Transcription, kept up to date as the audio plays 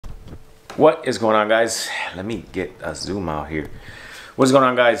What is going on, guys? Let me get a zoom out here. What's going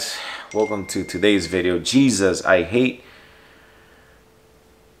on, guys? Welcome to today's video. Jesus, I hate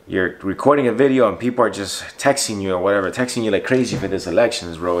you're recording a video and people are just texting you or whatever, texting you like crazy for this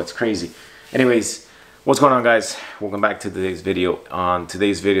elections, bro. It's crazy. Anyways, what's going on, guys? Welcome back to today's video. On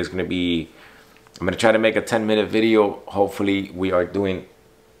today's video is going to be, I'm going to try to make a 10-minute video. Hopefully we are doing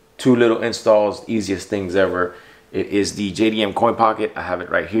 2 little installs, easiest things ever. It is the JDM coin pocket. I have it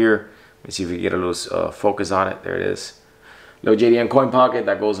right here. Let me see if we get a little focus on it. There it is. Little JDM coin pocket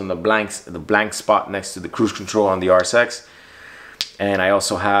that goes in the blank spot next to the cruise control on the RSX. And I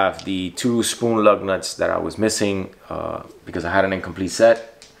also have the 2 spoon lug nuts that I was missing because I had an incomplete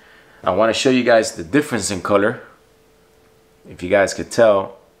set. I want to show you guys the difference in color. If you guys could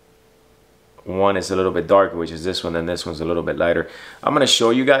tell, one is a little bit darker, which is this one, and this one's a little bit lighter. I'm going to show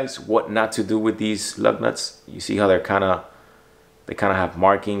you guys what not to do with these lug nuts. You see how they kind of have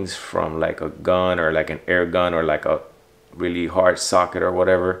markings from like a gun or like an air gun or like a really hard socket or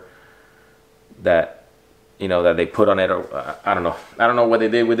whatever that, you know, that they put on it. Or I don't know what they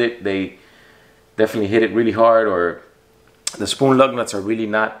did with it. They definitely hit it really hard, or the spoon lug nuts are really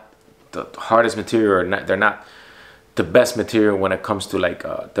not the hardest material, or they're not the best material when it comes to like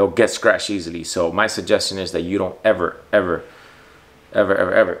they'll get scratched easily. So my suggestion is that you don't ever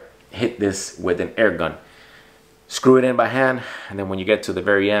hit this with an air gun. Screw it in by hand, and then when you get to the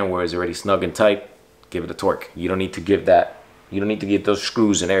very end where it's already snug and tight, give it a torque. You don't need to give those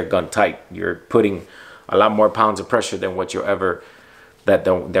screws an air gun tight. You're putting a lot more pounds of pressure than what you'll ever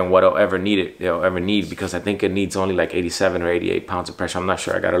need, because I think it needs only like 87 or 88 pounds of pressure. I'm not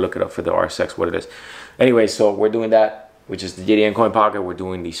sure. I gotta look it up for the RSX what it is. Anyway, so we're doing that, which is the JDM coin pocket. We're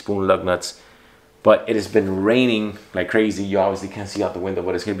doing the spoon lug nuts. But it has been raining like crazy. You obviously can't see out the window,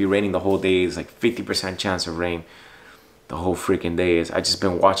 but it's gonna be raining the whole day. It's like 50% chance of rain the whole freaking day. I just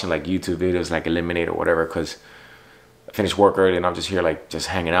been watching like YouTube videos like Eliminate or whatever, because I finished work early and I'm just here like just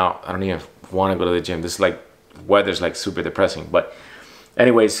hanging out. I don't even want to go to the gym. This like weather's like super depressing. But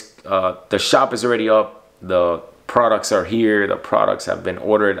anyways, the shop is already up. The products are here. The products have been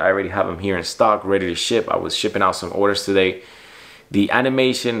ordered. I already have them here in stock, ready to ship. I was shipping out some orders today. The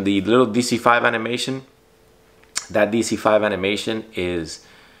animation, the little DC5 animation, that DC5 animation is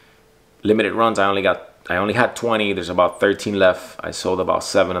limited runs. I only had 20. There's about 13 left. I sold about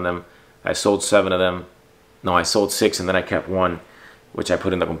 7 of them. I sold 7 of them. No, I sold 6 and then I kept 1, which I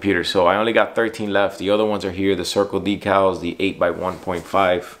put in the computer. So I only got 13 left. The other ones are here. The circle decals, the 8 by 1.5,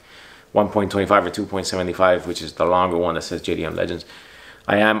 1.25 or 2.75, which is the longer one that says JDM Legends.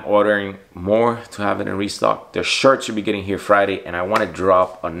 I am ordering more to have it in restock. The shirt should be getting here Friday, and I want to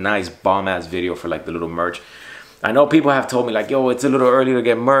drop a nice bomb-ass video for like the little merch. I know people have told me like, yo, it's a little early to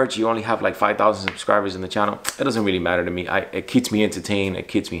get merch. You only have like 5,000 subscribers in the channel. It doesn't really matter to me. It keeps me entertained. It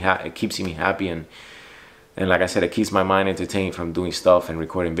keeps me happy, and like I said, it keeps my mind entertained from doing stuff and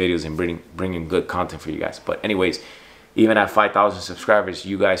recording videos and bringing good content for you guys. But anyways, even at 5,000 subscribers,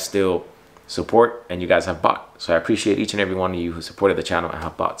 you guys still support, and you guys have bought. So I appreciate each and every one of you who supported the channel and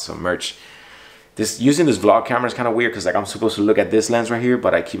have bought some merch. Using this vlog camera is kind of weird, because like I'm supposed to look at this lens right here,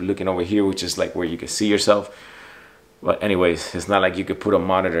 but I keep looking over here, which is like where you can see yourself. But anyways, it's not like you could put a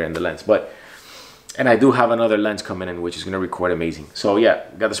monitor in the lens. And I do have another lens coming in, which is going to record amazing. So yeah,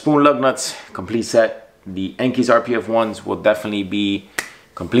 got the spoon lug nuts, complete set. The Enke's RPF ones will definitely be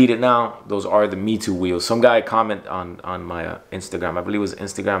completed now. Those are the Me Too wheels. Some guy comment on my Instagram, I believe it was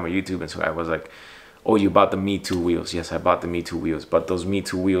Instagram or YouTube, and so I was like, oh, you bought the Me Too wheels. Yes, I bought the Me Too wheels, but those Me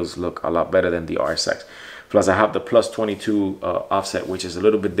Too wheels look a lot better than the RSX. Plus I have the plus 22 offset, which is a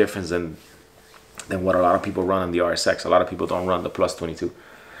little bit different than what a lot of people run on the RSX. A lot of people don't run the plus 22. So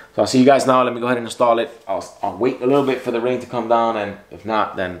I'll see you guys now. Let me go ahead and install it. I'll wait a little bit for the rain to come down, and if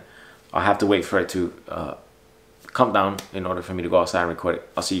not, then I'll have to wait for it to come down in order for me to go outside and record it.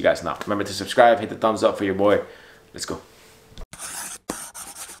 I'll see you guys now. Remember to subscribe, hit the thumbs up for your boy. Let's go.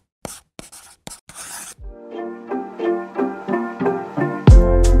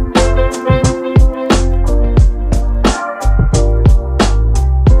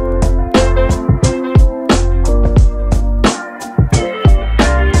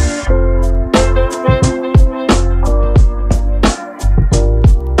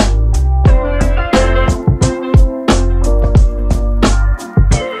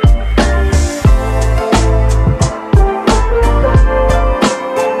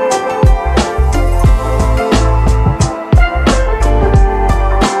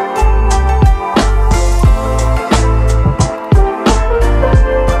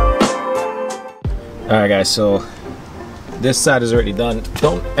 Alright guys, so this side is already done.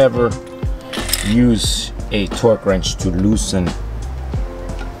 Don't ever use a torque wrench to loosen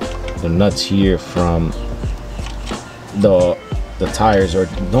the nuts here from the tires, or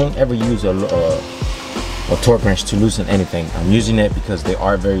don't ever use a torque wrench to loosen anything. I'm using it because they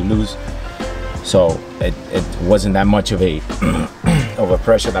are very loose, so it wasn't that much of a of a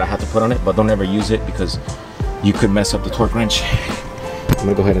pressure that I had to put on it. But don't ever use it because you could mess up the torque wrench. I'm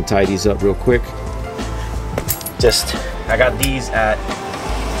gonna go ahead and tie these up real quick. I got these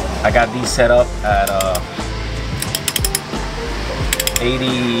set up at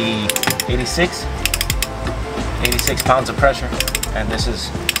 86 pounds of pressure, and this is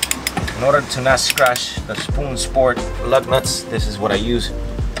in order to not scratch the Spoon Sport lug nuts. This is what I use.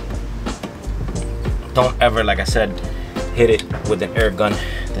 Don't ever, like I said, hit it with an air gun.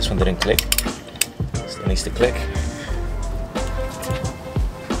 This one didn't click. Still needs to click.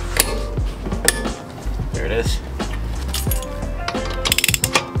 There it is.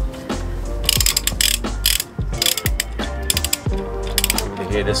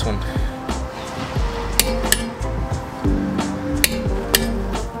 Hear this one.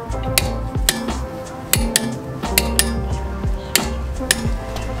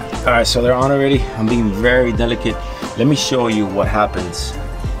 All right, so they're on already. I'm being very delicate. Let me show you what happens.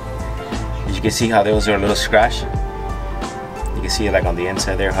 As you can see how those are a little scratch. You can see it like on the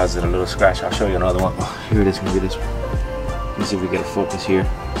inside there, how's it a little scratch. I'll show you another one. Oh, here it is, maybe this one. Let's see if we get a focus here.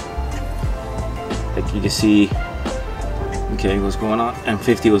 Like you can see, okay, what's going on? And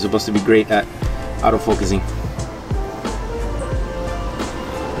 50 was supposed to be great at auto-focusing.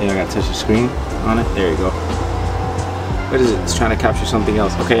 Yeah, I gotta touch the screen on it. There you go. What is it? It's trying to capture something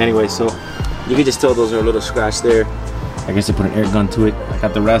else. Okay, anyway, so you can just tell those are a little scratched there. I guess I put an air gun to it. I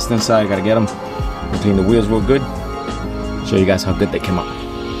got the rest inside, gotta get them. Clean the wheels real good. Show you guys how good they came out.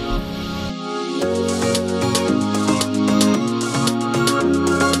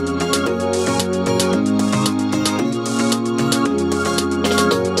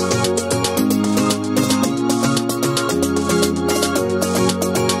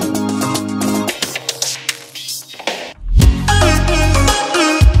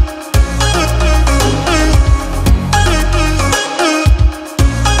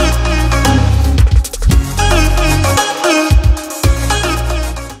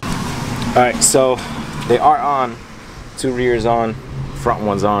 Alright, so they are on, 2 rears on, front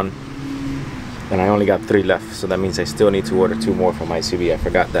one's on, and I only got 3 left, so that means I still need to order 2 more for my SUV. I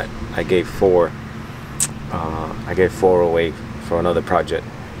forgot that I gave 4 away for another project.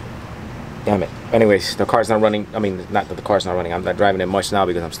 Damn it. Anyways, the car's not running. I mean, not that the car's not running, I'm not driving it much now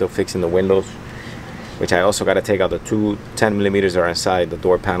because I'm still fixing the windows, which I also got to take out the 2 10mm that are inside the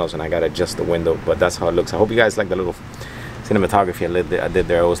door panels, and I got to adjust the window. But that's how it looks. I hope you guys like the little cinematography I did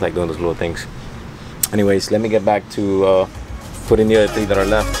there. I always like doing those little things. Anyways, let me get back to putting the other 3 that are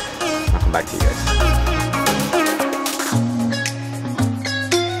left. I'll come back to you guys.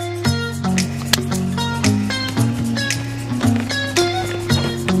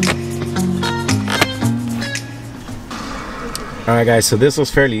 Alright guys, so this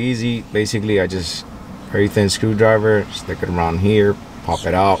was fairly easy. Basically I just very thin screwdriver, stick it around here, pop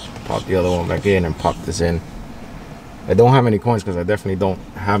it out, pop the other one back in, and pop this in. I don't have any coins because I definitely don't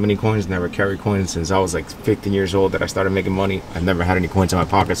have any coins. Never carry coins since I was like 15 years old that I started making money. I've never had any coins in my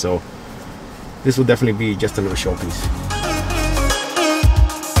pocket, so this will definitely be just a little showpiece.